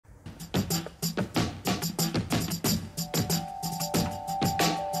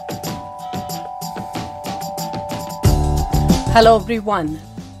Hello everyone,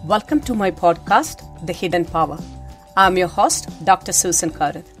 welcome to my podcast, The Hidden Power. I'm your host, Dr. Susan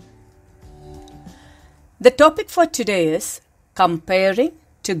Koruthu. The topic for today is comparing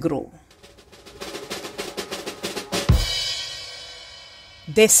to grow.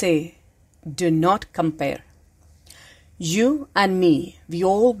 They say, do not compare. You and me, we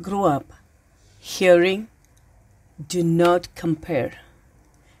all grew up hearing, do not compare.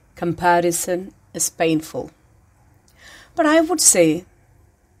 Comparison is painful. But I would say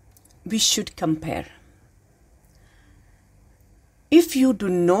we should compare. If you do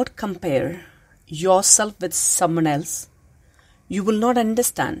not compare yourself with someone else, you will not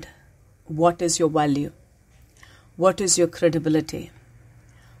understand what is your value, what is your credibility,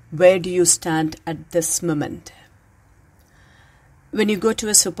 where do you stand at this moment. When you go to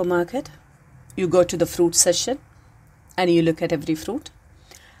a supermarket, you go to the fruit section and you look at every fruit.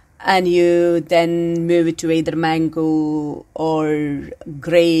 And you then move it to either mango or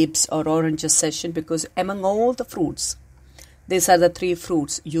grapes or oranges section, because among all the fruits, these are the three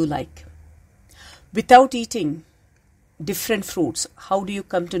fruits you like. Without eating different fruits, how do you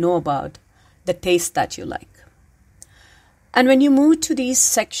come to know about the taste that you like? And when you move to these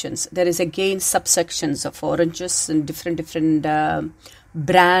sections, there is again subsections of oranges and different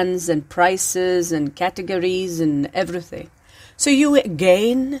brands and prices and categories and everything. So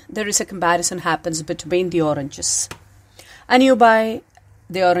there is a comparison happens between the oranges. And you buy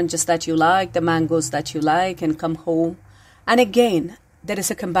the oranges that you like, the mangoes that you like, and come home. And again, there is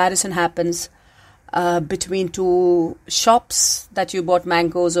a comparison happens between two shops that you bought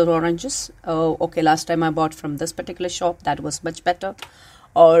mangoes or oranges. Oh, okay, last time I bought from this particular shop, that was much better.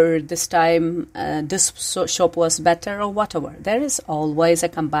 Or this time, this shop was better, or whatever. There is always a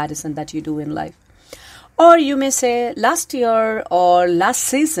comparison that you do in life. Or you may say, last year or last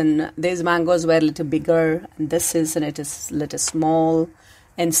season, these mangoes were a little bigger, and this season it is a little small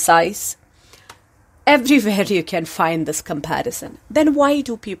in size. Everywhere you can find this comparison. Then why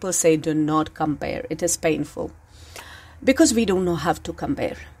do people say do not compare? It is painful. Because we don't know how to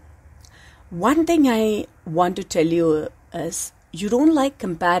compare. One thing I want to tell you is, you don't like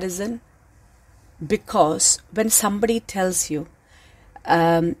comparison because when somebody tells you,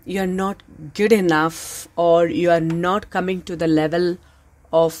 you're not good enough, or you are not coming to the level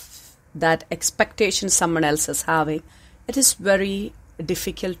of that expectation someone else is having, it is very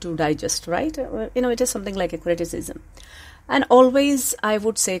difficult to digest, right? It is something like a criticism. And always I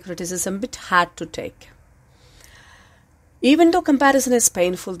would say criticism a bit hard to take. Even though comparison is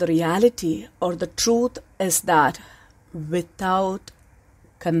painful, the reality or the truth is that without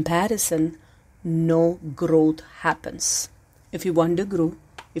comparison, no growth happens. If you want to grow,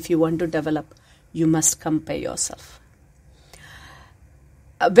 if you want to develop, you must compare yourself.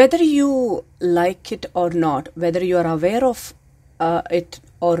 Whether you like it or not, whether you are aware of it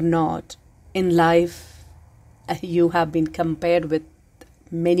or not, in life, you have been compared with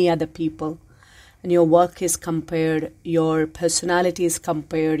many other people. And your work is compared, your personality is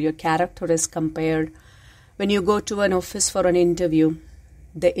compared, your character is compared. When you go to an office for an interview,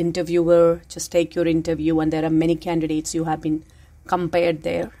 the interviewer just take your interview, and there are many candidates you have been compared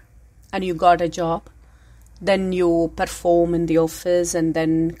there, and you got a job. Then you perform in the office, and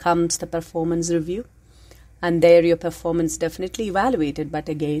then comes the performance review, and there your performance definitely evaluated, but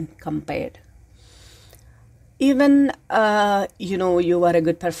again compared. Even you are a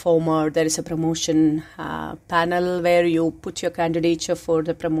good performer, there is a promotion panel where you put your candidature for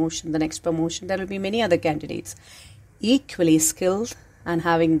the promotion, the next promotion. There will be many other candidates equally skilled and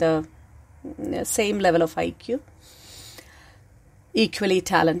having the same level of IQ, equally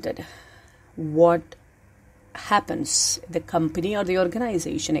talented. What happens? The company or the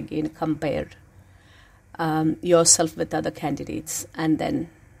organization again compared yourself with other candidates, and then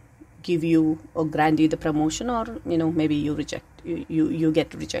give you or grant you the promotion, or maybe you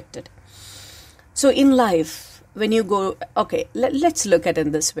get rejected. So in life, when you go, okay, let's look at it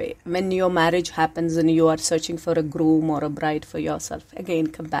in this way. When your marriage happens and you are searching for a groom or a bride for yourself, again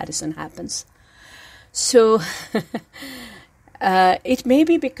comparison happens. So it may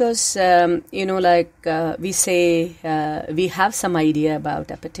be because, we say we have some idea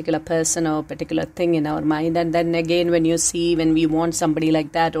about a particular person or a particular thing in our mind. And then again, when we want somebody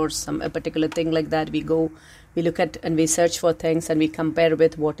like that or a particular thing like that, we look at and we search for things and we compare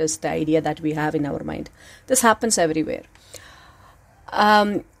with what is the idea that we have in our mind. This happens everywhere.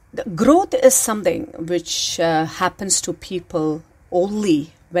 The growth is something which happens to people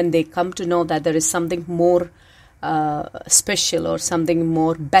only when they come to know that there is something more special or something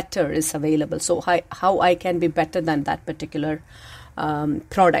more better is available. So how I can be better than that particular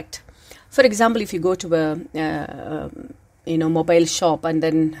product. For example, if you go to mobile shop, and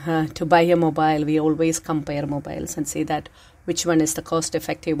then to buy a mobile, we always compare mobiles and say that which one is the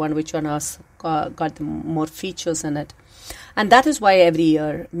cost-effective one, which one has got the more features in it. And that is why every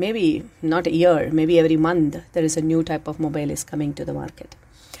year, maybe not a year, maybe every month, there is a new type of mobile is coming to the market.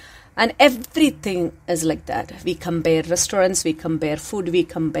 And everything is like that. We compare restaurants, we compare food, we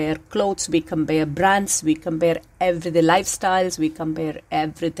compare clothes, we compare brands, we compare the lifestyles, we compare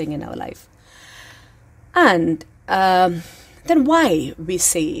everything in our life. And then why we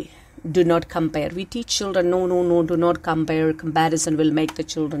say do not compare? We teach children, no, do not compare. Comparison will make the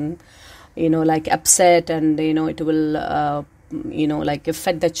children, upset, and, it will,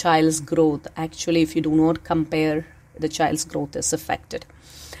 affect the child's growth. Actually, if you do not compare, the child's growth is affected.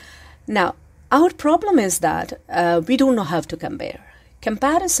 Now, our problem is that we don't know how to compare.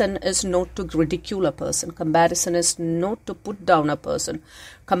 Comparison is not to ridicule a person. Comparison is not to put down a person.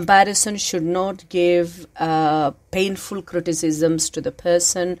 Comparison should not give painful criticisms to the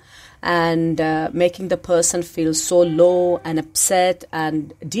person and making the person feel so low and upset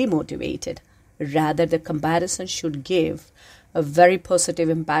and demotivated. Rather, the comparison should give a very positive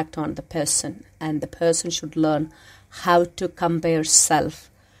impact on the person, and the person should learn how to compare self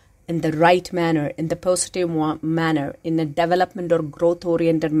in the right manner, in the positive manner, in a development or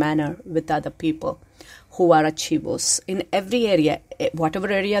growth-oriented manner with other people who are achievers. In every area, whatever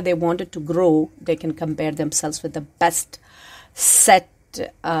area they wanted to grow, they can compare themselves with the best set.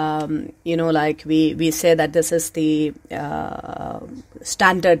 We say that this is the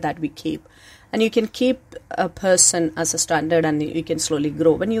standard that we keep. And you can keep a person as a standard, and you can slowly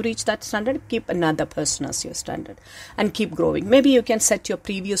grow. When you reach that standard, keep another person as your standard and keep growing. Maybe you can set your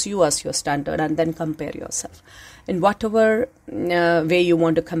previous you as your standard and then compare yourself. In whatever way you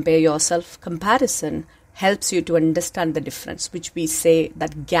want to compare yourself, comparison helps you to understand the difference, which we say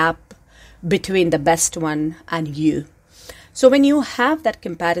that gap between the best one and you. So when you have that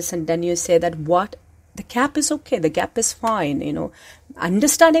comparison, then you say that the gap is okay, the gap is fine,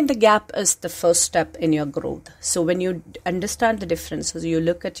 Understanding the gap is the first step in your growth. So when you understand the differences, you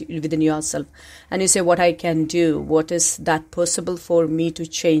look at within yourself and you say, what I can do, what is that possible for me to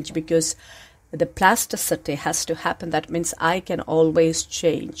change? Because the plasticity has to happen. That means I can always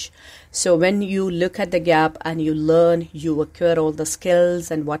change. So when you look at the gap and you learn, you acquire all the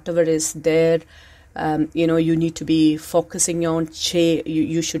skills and whatever is there, you need to be focusing on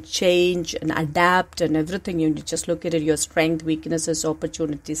you should change and adapt and everything. You just look at it, your strength, weaknesses,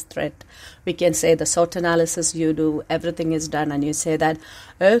 opportunities, threat. We can say the SWOT analysis you do, everything is done, and you say that,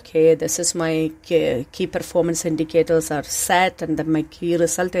 okay, this is my key performance indicators are set, and then my key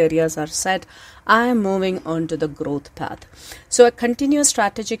result areas are set. I am moving on to the growth path. So a continuous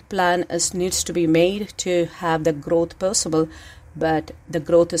strategic plan needs to be made to have the growth possible, but the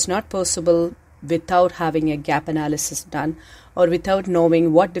growth is not possible without having a gap analysis done, or without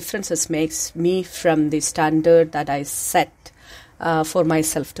knowing what differences makes me from the standard that I set for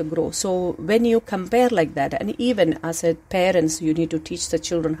myself to grow. So when you compare like that, and even as a parents, you need to teach the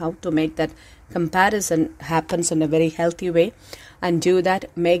children how to make that comparison happens in a very healthy way, and do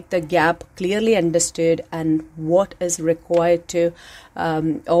that, make the gap clearly understood and what is required to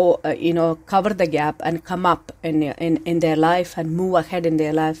cover the gap and come up in their life and move ahead in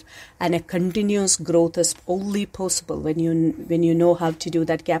their life. And a continuous growth is only possible when you know how to do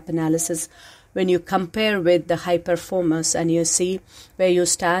that gap analysis, when you compare with the high performers and you see where you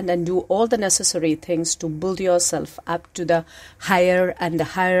stand and do all the necessary things to build yourself up to the higher and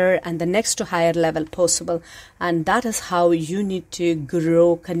the next to higher level possible. And that is how you need to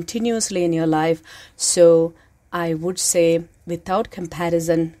grow continuously in your life. So I would say without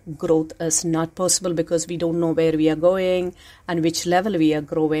comparison, growth is not possible, because we don't know where we are going and which level we are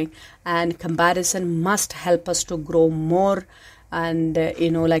growing. And comparison must help us to grow more and,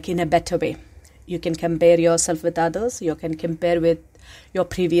 in a better way. You can compare yourself with others. You can compare with your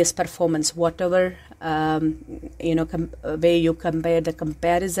previous performance. Whatever way you compare, the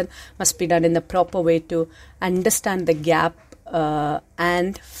comparison must be done in the proper way to understand the gap,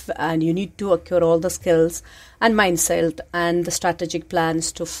 and you need to acquire all the skills and mindset and the strategic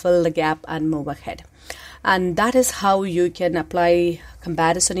plans to fill the gap and move ahead. And that is how you can apply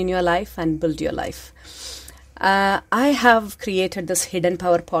comparison in your life and build your life. I have created this Hidden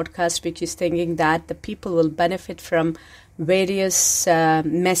Power podcast, which is thinking that the people will benefit from various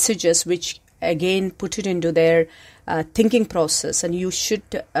messages which again put it into their thinking process, and you should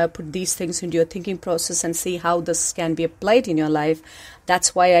put these things into your thinking process and see how this can be applied in your life.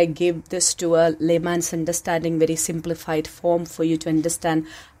 That's why I give this to a layman's understanding, very simplified form for you to understand,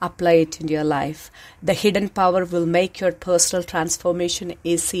 apply it into your life. The hidden power will make your personal transformation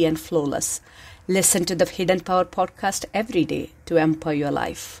easy and flawless. Listen to the Hidden Power podcast every day to empower your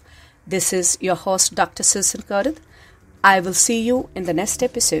life. This is your host, Dr. Susan Koruthu. I will see you in the next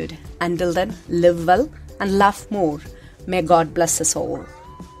episode. Until then, live well and laugh more. May God bless us all.